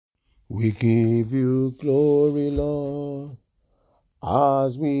We give you glory, Lord,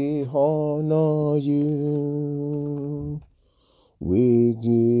 as we honor you. We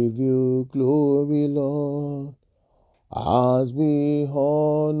give you glory, Lord, as we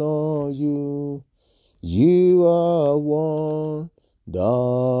honor you. You are wonderful.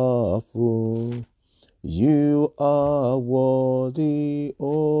 You are worthy,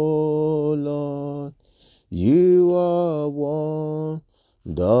 O Lord. You are wonderful.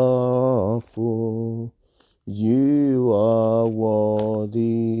 You are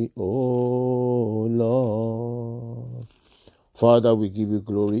worthy, O Lord. Father, we give you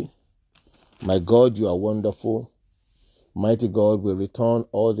glory. My God, you are wonderful. Mighty God, we return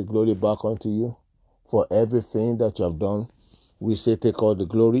all the glory back unto you for everything that you have done. We say, take all the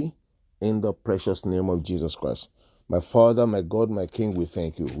glory in the precious name of Jesus Christ. My Father, my God, my King, we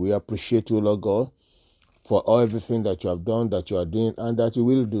thank you. We appreciate you, Lord God, for everything that you have done, that you are doing, and that you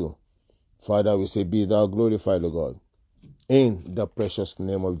will do. Father, we say, be thou glorified, Lord God, in the precious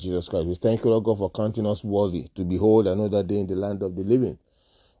name of Jesus Christ. We thank you, Lord God, for counting us worthy to behold another day in the land of the living.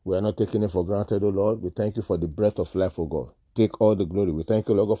 We are not taking it for granted, O Lord. We thank you for the breath of life, O God. Take all the glory. We thank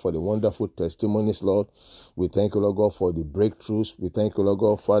you, Lord God, for the wonderful testimonies, Lord. We thank you, Lord God, for the breakthroughs. We thank you, Lord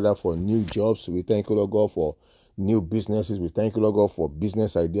God, Father, for new jobs. We thank you, Lord God, for new businesses. We thank you, Lord God, for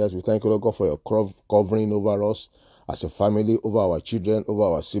business ideas. We thank you, Lord God, for your covering over us as a family, over our children, over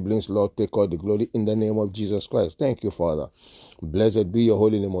our siblings. Lord, take all the glory in the name of Jesus Christ. Thank you, Father. Blessed be your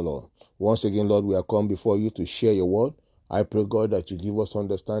holy name, O Lord. Once again, Lord, we are come before you to share your word. I pray, God, that you give us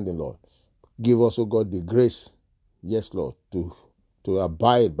understanding, Lord. Give us, oh God, the grace, yes, Lord, to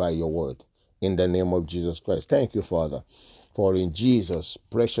abide by your word in the name of Jesus Christ. Thank you, Father. For in Jesus'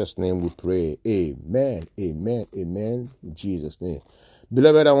 precious name we pray. Amen, amen, amen, in Jesus' name.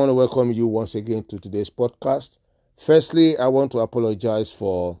 Beloved, I want to welcome you once again to today's podcast. Firstly, I want to apologize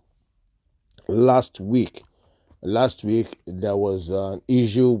for last week. Last week, there was an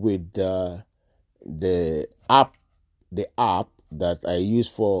issue with the app. The app that I use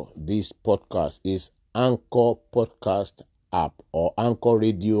for this podcast is Anchor Podcast app or Anchor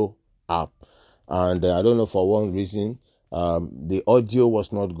Radio app. And I don't know, for one reason, the audio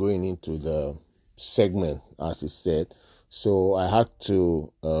was not going into the segment as it said. So I had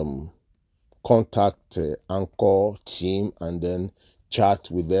to contact Anchor team and then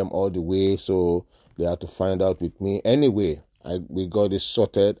chat with them all the way. So they had to find out with me. Anyway, we got it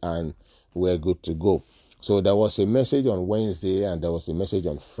sorted and we're good to go. So there was a message on Wednesday and there was a message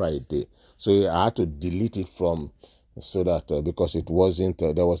on Friday. So I had to delete it so that because it wasn't,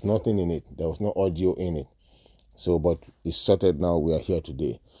 there was nothing in it. There was no audio in it. So, but it's sorted now. We are here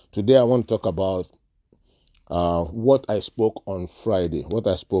today. Today I want to talk about what I spoke on Friday. What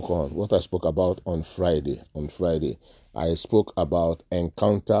I spoke about on Friday. I spoke about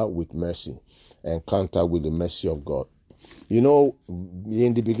encounter with mercy. Encounter with the mercy of God. You know,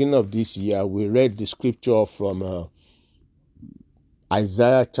 in the beginning of this year, we read the scripture from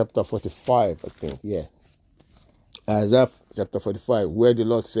Isaiah chapter 45, I think. Yeah. Isaiah chapter 45, where the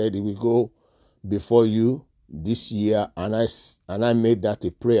Lord said he will go before you this year. And I made that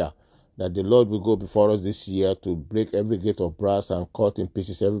a prayer, that the Lord will go before us this year to break every gate of brass and cut in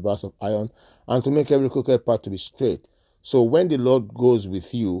pieces every bars of iron and to make every crooked path to be straight. So when the Lord goes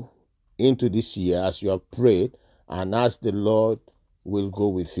with you into this year, as you have prayed, and as the Lord will go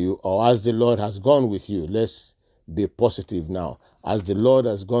with you, or as the Lord has gone with you, let's be positive now. As the Lord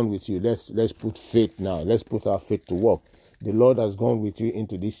has gone with you, let's put faith now. Let's put our faith to work. The Lord has gone with you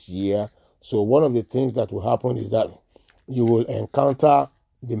into this year. So one of the things that will happen is that you will encounter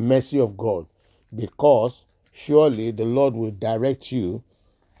the mercy of God, because surely the Lord will direct you.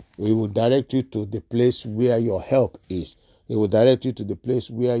 He will direct you to the place where your help is. He will direct you to the place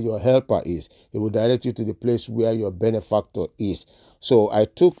where your helper is. He will direct you to the place where your benefactor is. So I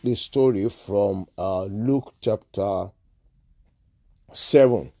took this story from Luke chapter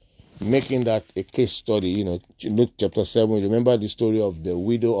 7, making that a case study. You know, Luke chapter 7. Remember the story of the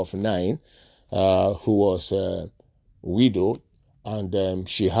widow of Nain, who was widowed, and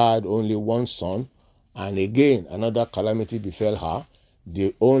she had only one son. And again, another calamity befell her.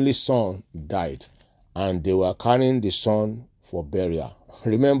 The only son died, and they were carrying the son for burial.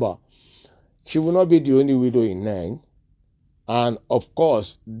 Remember, she will not be the only widow in Nain. And of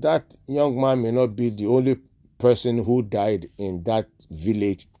course, that young man may not be the only person who died in that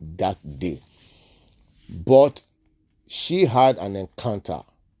village that day. But she had an encounter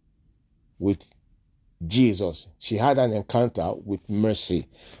with Jesus. She had an encounter with mercy.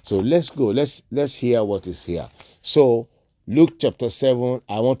 So let's go. Let's hear what is here. So Luke chapter 7,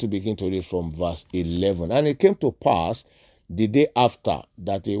 I want to begin to read from verse 11. And it came to pass the day after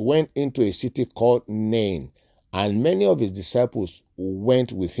that he went into a city called Nain, and many of his disciples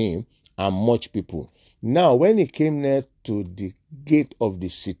went with him, and much people. Now, when he came near to the gate of the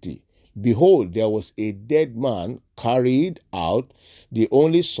city, behold, there was a dead man carried out, the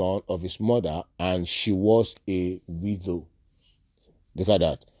only son of his mother, and she was a widow. Look at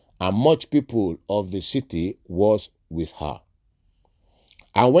that. And much people of the city was with her.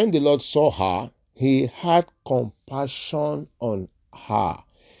 And when the Lord saw her, he had compassion on her.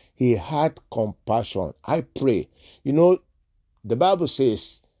 He had compassion. I pray. You know, the Bible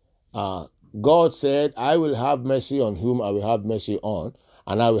says, God said, I will have mercy on whom I will have mercy on,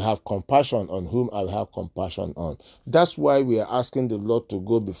 and I will have compassion on whom I will have compassion on. That's why we are asking the Lord to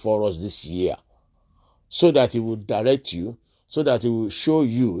go before us this year, so that he will direct you, so that he will show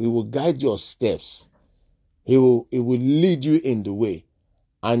you, he will guide your steps. He will lead you in the way,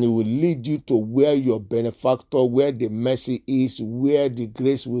 and he will lead you to where your benefactor, where the mercy is, where the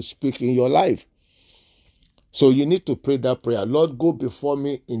grace will speak in your life. So you need to pray that prayer. Lord, go before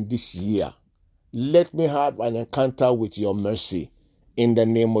me in this year. Let me have an encounter with your mercy in the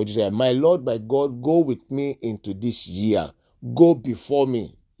name of Jesus. My Lord, my God, go with me into this year. Go before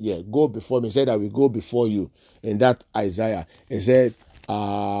me. Yeah, go before me. He said, I will go before you. In that Isaiah, he said,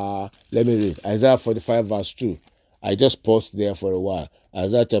 let me read. Isaiah 45 verse 2. I just paused there for a while.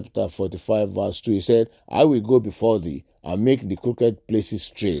 Isaiah chapter 45 verse 2. He said, I will go before thee and make the crooked places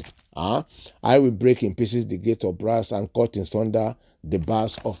straight. I will break in pieces the gate of brass and cut in sunder the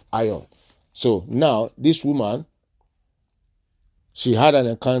bars of iron. So now this woman, she had an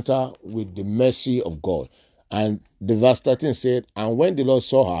encounter with the mercy of God. And the verse 13 said, and when the Lord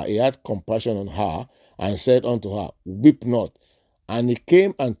saw her, he had compassion on her and said unto her, weep not. And he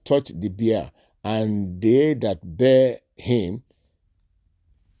came and touched the bier, and they that bare him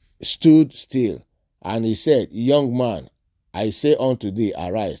stood still. And he said, young man, I say unto thee,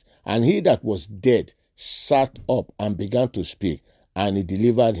 arise. And he that was dead sat up and began to speak, and he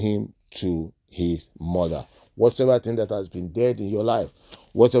delivered him to his mother. Whatever thing that has been dead in your life,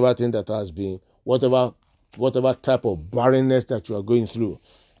 whatever thing that has been, whatever type of barrenness that you are going through,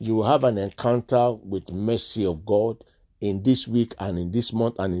 you will have an encounter with mercy of God in this week and in this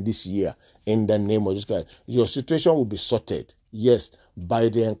month and in this year, in the name of Jesus Christ. Your situation will be sorted, yes, by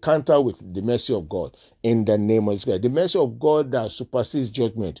the encounter with the mercy of God, in the name of Jesus Christ. The mercy of God that supersedes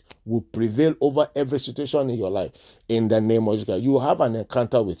judgment will prevail over every situation in your life, in the name of Jesus Christ. You will have an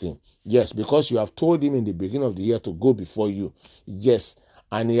encounter with him, yes, because you have told him in the beginning of the year to go before you, yes,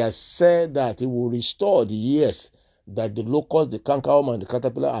 and he has said that he will restore the years that the locust, the cankerworm, and the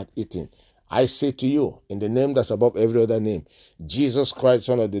caterpillar had eaten. I say to you, in the name that's above every other name, Jesus Christ,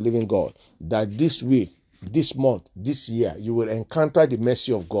 Son of the living God, that this week, this month, this year, you will encounter the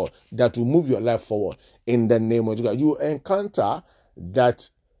mercy of God that will move your life forward, in the name of Jesus. You encounter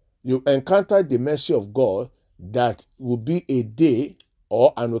the mercy of God that will be a day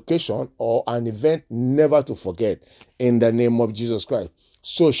or an occasion or an event never to forget, in the name of Jesus Christ.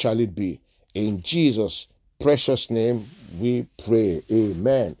 So shall it be. In Jesus' precious name we pray.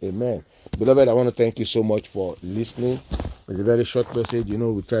 Amen. Amen. Beloved, I want to thank you so much for listening. It's a very short message. You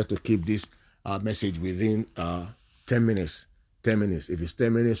know, we try to keep this message within 10 minutes. 10 minutes. If it's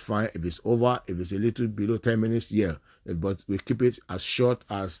 10 minutes, fine. If it's over, if it's a little below 10 minutes, yeah. But we keep it as short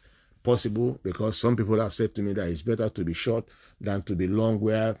as possible, because some people have said to me that it's better to be short than to be long,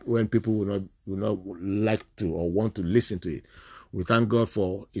 where when people will not like to or want to listen to it. We thank God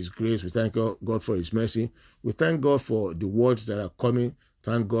for his grace. We thank God for his mercy. We thank God for the words that are coming.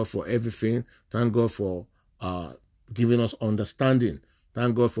 Thank God for everything. Thank God for giving us understanding.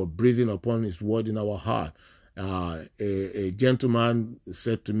 Thank God for breathing upon his word in our heart. A gentleman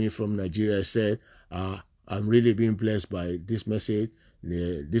said to me from Nigeria, said, I'm really being blessed by this message.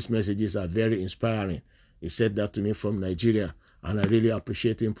 These messages are very inspiring. He said that to me from Nigeria, and I really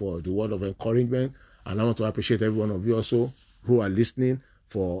appreciate him for the word of encouragement. And I want to appreciate every one of you also who are listening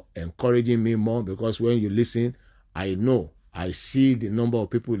for encouraging me more, because when you listen, I see the number of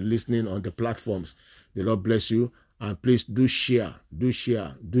people listening on the platforms. The Lord bless you. And please do share.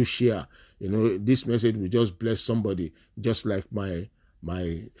 You know, this message will just bless somebody, just like my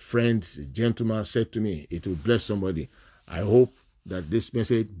friend, gentleman, said to me, it will bless somebody. I hope that this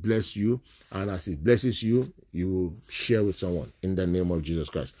message bless you, and as it blesses you, you will share with someone, in the name of Jesus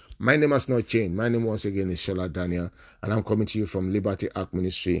Christ. My name has not changed. My name once again is Shola Daniel, and I'm coming to you from Liberty Ark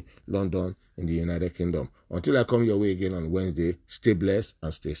Ministry, London, in the United Kingdom. Until I come your way again on Wednesday, stay blessed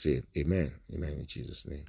and stay safe. Amen. Amen in Jesus' name.